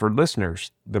 So again, for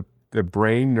listeners, the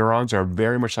brain neurons are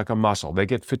very much like a muscle. They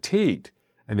get fatigued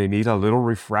and they need a little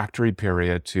refractory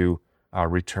period to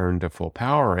return to full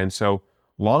power. And so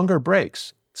longer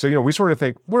breaks. So, we sort of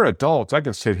think we're adults. I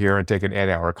can sit here and take an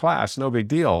 8-hour class, no big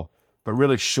deal. But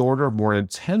really shorter, more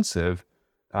intensive,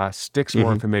 sticks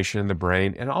more information in the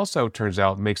brain, and also turns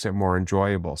out makes it more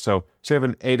enjoyable. So say you have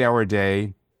an 8-hour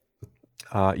day,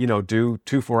 do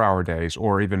 2 4-hour days,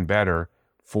 or even better,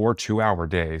 4 2-hour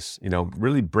days,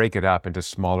 really break it up into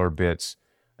smaller bits.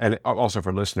 And also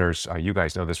for listeners, you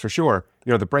guys know this for sure,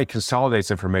 the brain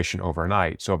consolidates information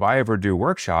overnight. So if I ever do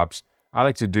workshops, I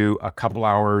like to do a couple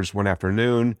hours one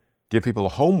afternoon, give people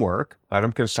homework, let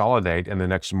them consolidate, and the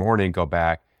next morning go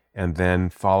back and then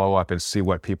follow up and see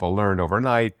what people learned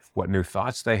overnight, what new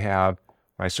thoughts they have.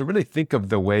 Right? So really think of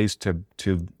the ways to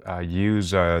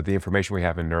use the information we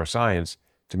have in neuroscience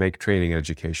to make training and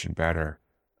education better.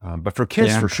 But for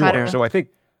kids, for sure. Better. So I think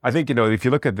if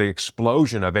you look at the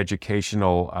explosion of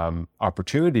educational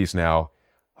opportunities now,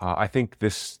 I think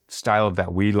this style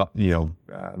that we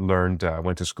learned,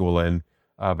 went to school in,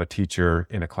 of a teacher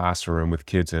in a classroom with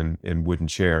kids in wooden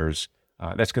chairs,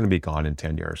 that's going to be gone in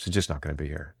 10 years. It's just not going to be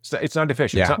here. It's not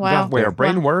efficient. Yeah. It's not the way our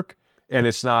brain work, and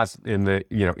it's not in the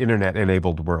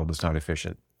internet-enabled world. It's not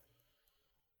efficient.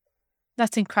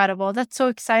 That's incredible. That's so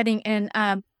exciting. And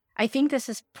I think this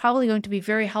is probably going to be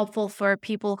very helpful for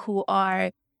people who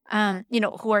are,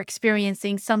 who are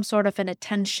experiencing some sort of an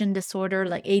attention disorder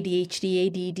like ADHD,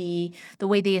 ADD, the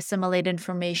way they assimilate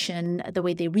information, the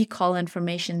way they recall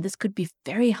information. This could be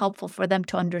very helpful for them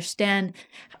to understand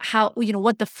how,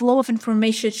 what the flow of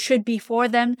information should be for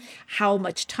them, how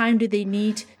much time do they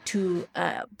need to,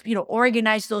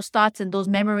 organize those thoughts and those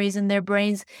memories in their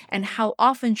brains, and how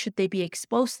often should they be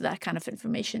exposed to that kind of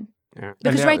information. Yeah.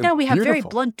 Because right now we have very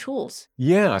beautiful. blunt tools.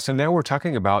 Yeah. So now we're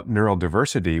talking about neural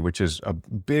diversity, which is a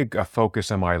big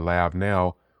focus in my lab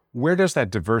now. Where does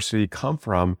that diversity come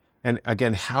from? And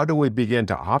again, how do we begin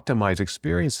to optimize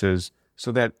experiences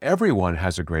so that everyone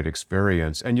has a great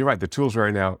experience. And you're right, the tools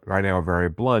right now are very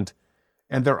blunt,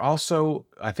 and they're also,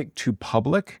 I think, too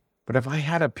public. But if I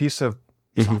had a piece of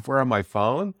software on my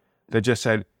phone that just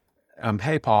said,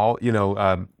 hey, Paul, do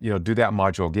that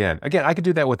module again. Again, I could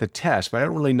do that with a test, but I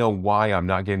don't really know why I'm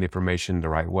not getting the information the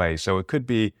right way. So it could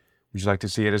be, would you like to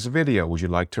see it as a video? Would you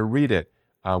like to read it?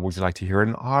 Would you like to hear it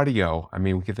in audio? I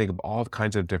mean, we can think of all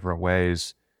kinds of different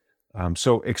ways.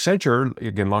 So Accenture,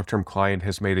 again, long-term client,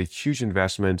 has made a huge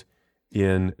investment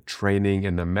in training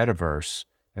in the metaverse.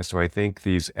 And so I think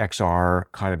these XR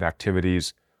kind of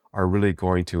activities are really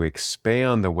going to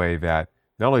expand the way that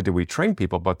not only do we train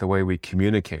people, but the way we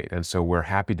communicate. And so we're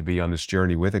happy to be on this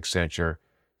journey with Accenture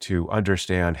to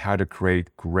understand how to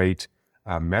create great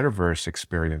metaverse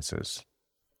experiences.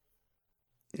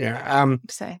 Yeah.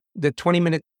 The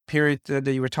 20-minute period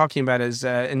that you were talking about is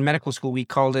in medical school, we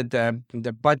called it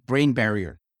the butt-brain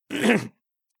barrier.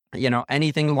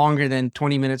 Anything longer than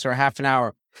 20 minutes or half an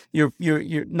hour,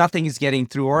 you're nothing is getting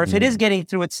through. Or if it is getting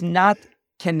through, it's not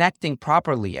connecting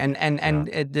properly. And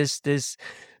this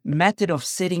method of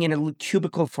sitting in a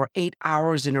cubicle for 8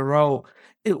 hours in a row,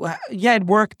 it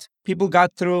worked. People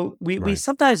got through. We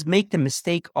sometimes make the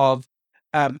mistake of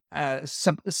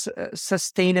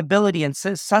sustainability and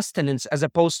sustenance as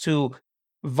opposed to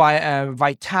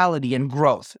vitality and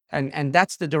growth. And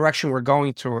that's the direction we're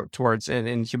going towards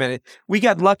in humanity. We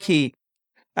got lucky.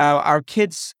 Our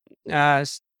kids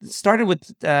started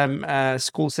with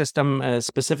school system,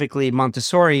 specifically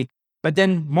Montessori, but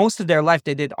then most of their life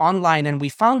they did online. And we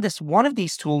found one of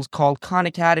these tools called Khan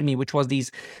Academy, which was these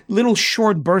little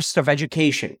short bursts of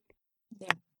education.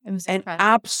 Yeah. It was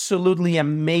absolutely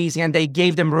amazing. And they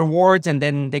gave them rewards, and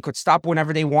then they could stop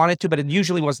whenever they wanted to, but it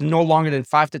usually was no longer than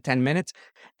 5 to 10 minutes.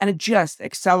 And it just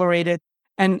accelerated.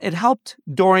 And it helped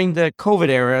during the COVID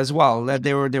era as well. That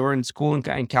they were in school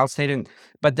in Cal State,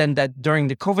 but then that during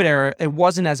the COVID era, it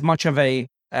wasn't as much of a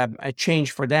change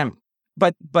for them.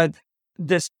 But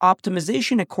this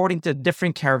optimization according to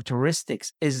different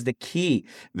characteristics is the key.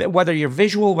 Whether you're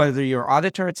visual, whether you're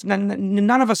auditor, it's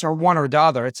none of us are one or the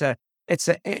other. It's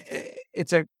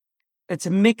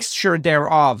a mixture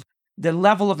thereof. The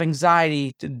level of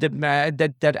anxiety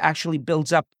that actually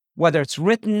builds up, whether it's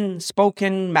written,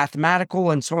 spoken,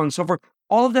 mathematical, and so on and so forth,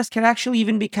 all of this can actually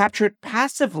even be captured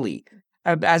passively.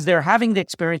 As they're having the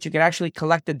experience, you can actually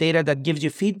collect the data that gives you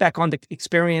feedback on the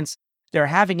experience they're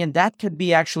having, and that could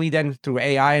be actually then through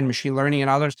AI and machine learning and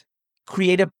others,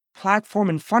 create a platform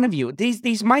in front of you.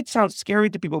 These might sound scary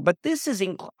to people, but this is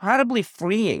incredibly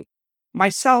freeing.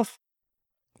 Myself,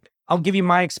 I'll give you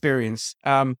my experience.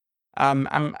 I've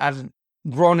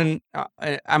grown and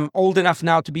I'm old enough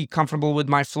now to be comfortable with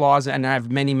my flaws, and I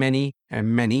have many.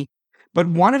 But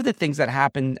one of the things that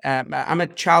happened, I'm a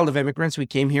child of immigrants. We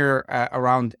came here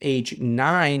around age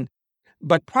 9.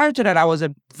 But prior to that, I was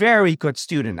a very good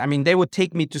student. I mean, they would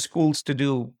take me to schools to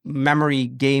do memory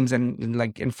games and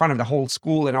like in front of the whole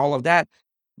school and all of that.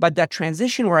 But that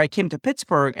transition where I came to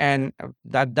Pittsburgh, and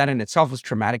that in itself was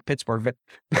traumatic, Pittsburgh, but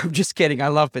I'm just kidding. I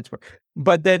love Pittsburgh.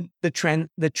 But then the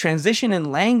transition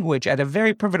in language at a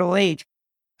very pivotal age,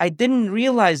 I didn't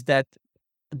realize that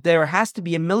there has to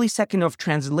be a millisecond of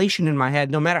translation in my head,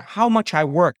 no matter how much I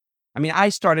work. I mean, I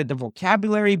started the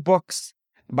vocabulary books.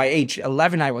 By age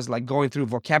 11, I was like going through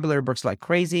vocabulary books like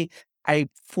crazy. I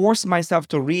forced myself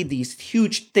to read these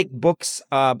huge, thick books,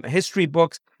 history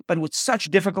books, but with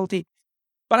such difficulty.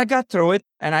 But I got through it,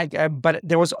 and but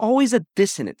there was always a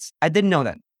dissonance. I didn't know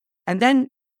that. And then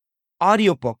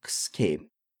audiobooks came.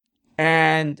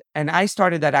 And I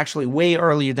started that actually way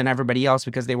earlier than everybody else,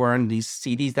 because they were on these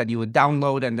CDs that you would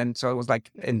download. And then, so it was like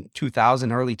in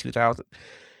 2000, early 2000.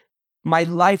 My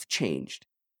life changed.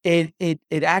 It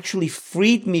actually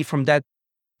freed me from that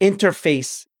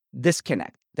interface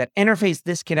disconnect. That interface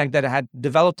disconnect that I had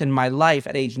developed in my life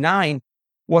at age 9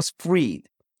 was freed.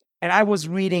 And I was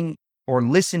reading or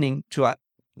listening to,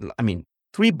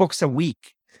 3 books a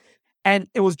week. And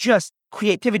it was just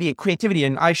creativity.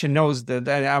 And Aisha knows that,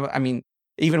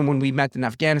 even when we met in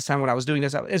Afghanistan, when I was doing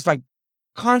this, it's like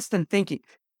constant thinking.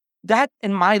 That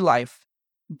in my life,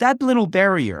 that little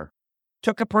barrier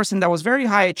took a person that was very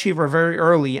high achiever very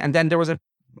early, and then there was a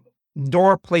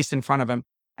door placed in front of him.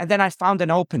 And then I found an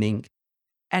opening.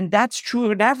 And that's true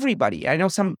in everybody. I know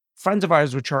some friends of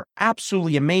ours which are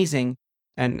absolutely amazing,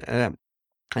 and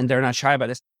they're not shy about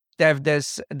this. They have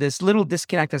this little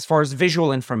disconnect as far as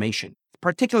visual information,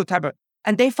 particular type of,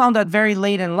 and they found out very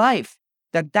late in life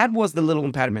that was the little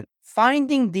impediment.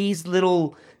 Finding these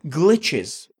little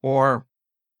glitches or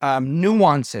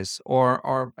nuances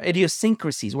or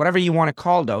idiosyncrasies, whatever you want to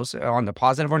call those, on the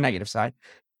positive or negative side,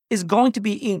 is going to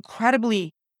be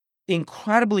incredibly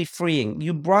incredibly freeing.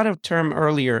 You brought a term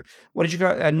earlier. What did you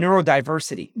call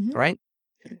neurodiversity, right?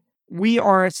 We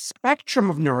are a spectrum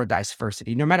of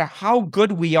neurodiversity. No matter how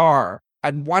good we are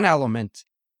at one element,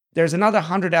 there's another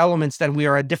 100 elements that we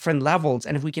are at different levels.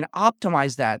 And if we can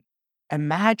optimize that,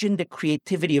 imagine the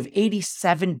creativity of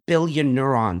 87 billion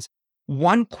neurons,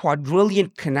 1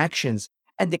 quadrillion connections,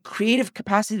 and the creative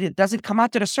capacity that doesn't come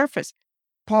out to the surface.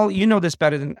 Paul, you know this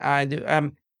better than I do.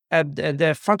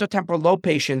 The frontotemporal lobe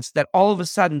patients that all of a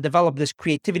sudden develop this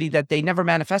creativity that they never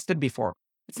manifested before.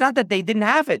 It's not that they didn't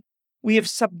have it. We have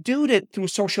subdued it through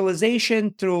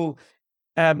socialization, through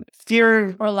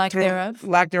fear. Or lack thereof.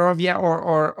 Lack thereof, yeah.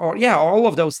 Or yeah, all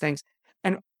of those things.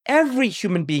 And every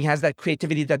human being has that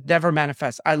creativity that never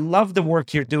manifests. I love the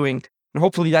work you're doing. And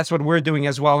hopefully that's what we're doing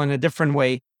as well in a different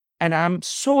way. And I'm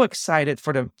so excited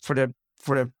for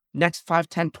the next 5,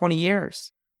 10, 20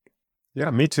 years. Yeah,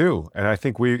 me too. And I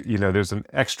think there's an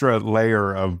extra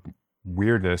layer of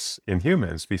weirdness in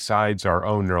humans besides our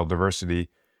own neural diversity,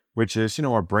 which is,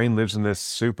 our brain lives in this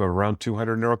soup of around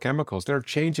 200 neurochemicals. They're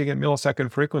changing at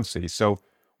millisecond frequency. So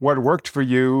what worked for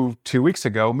you 2 weeks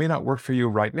ago may not work for you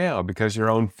right now because your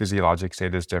own physiologic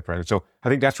state is different. So I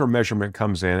think that's where measurement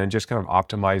comes in and just kind of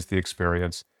optimize the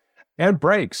experience. And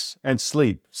breaks and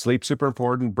sleep. Sleep's super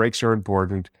important. Breaks are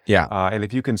important. Yeah. And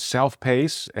if you can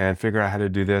self-pace and figure out how to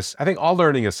do this, I think all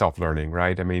learning is self-learning,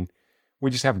 right? I mean, we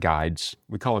just have guides.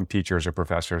 We call them teachers or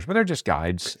professors, but they're just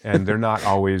guides, and they're not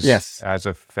always as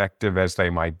effective as they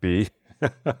might be.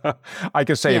 I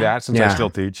can say that since I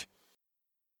still teach.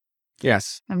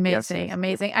 Yes. Amazing.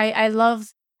 I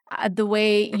love the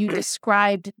way you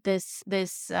described this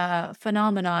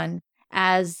phenomenon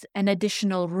as an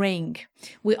additional ring.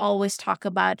 We always talk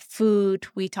about food,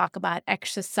 we talk about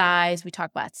exercise, we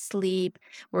talk about sleep.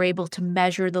 We're able to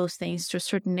measure those things to a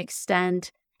certain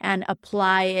extent and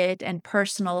apply it and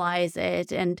personalize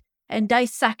it and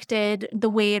dissect it the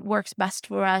way it works best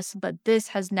for us. But this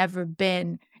has never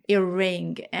been a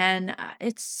ring. And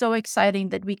it's so exciting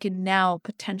that we can now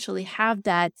potentially have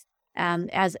that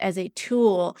as a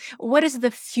tool. What is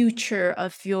the future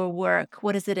of your work?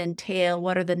 What does it entail?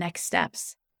 What are the next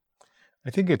steps? I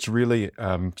think it's really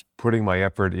putting my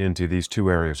effort into these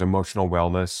two areas: emotional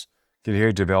wellness, continuing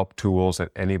to develop tools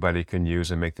that anybody can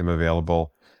use and make them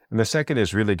available. And the second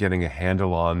is really getting a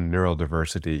handle on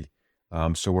neurodiversity.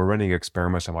 So we're running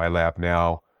experiments in my lab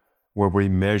now where we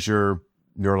measure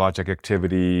neurologic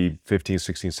activity 15,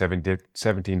 16,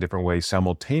 17 different ways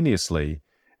simultaneously,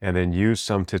 and then use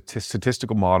some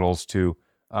statistical models to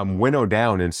winnow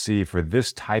down and see for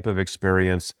this type of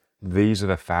experience, these are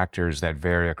the factors that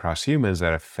vary across humans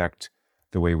that affect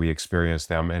the way we experience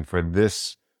them. And for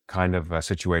this kind of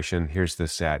situation, here's the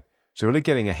set. So really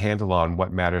getting a handle on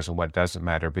what matters and what doesn't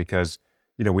matter, because,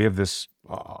 we have this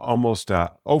almost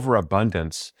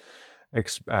overabundance.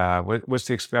 What's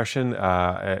the expression?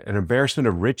 An embarrassment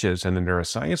of riches in the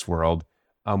neuroscience world.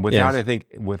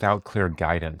 Without clear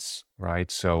guidance,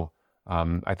 right? So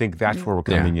I think that's where we're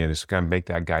coming in, is to kind of make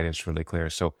that guidance really clear.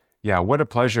 So yeah, what a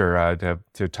pleasure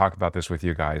to talk about this with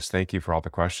you guys. Thank you for all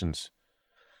the questions.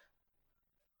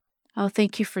 Oh,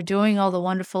 thank you for doing all the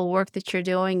wonderful work that you're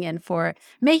doing and for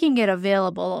making it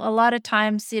available. A lot of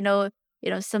times,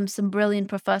 some brilliant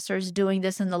professors doing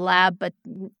this in the lab, but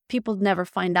people never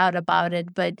find out about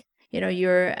it. But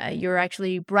you're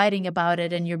actually writing about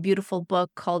it in your beautiful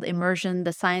book called Immersion: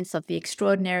 The Science of the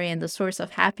Extraordinary and the Source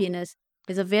of Happiness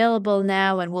is available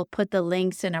now, and we'll put the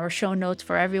links in our show notes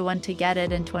for everyone to get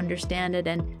it and to understand it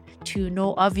and to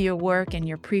know of your work and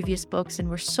your previous books. And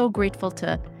we're so grateful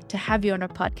to have you on our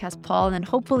podcast, Paul, and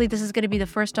hopefully this is going to be the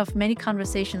first of many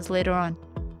conversations later on.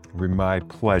 My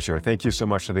pleasure. Thank you so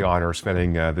much for the honor of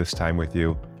spending this time with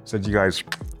you. Send you guys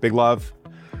big love.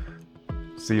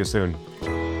 See you soon.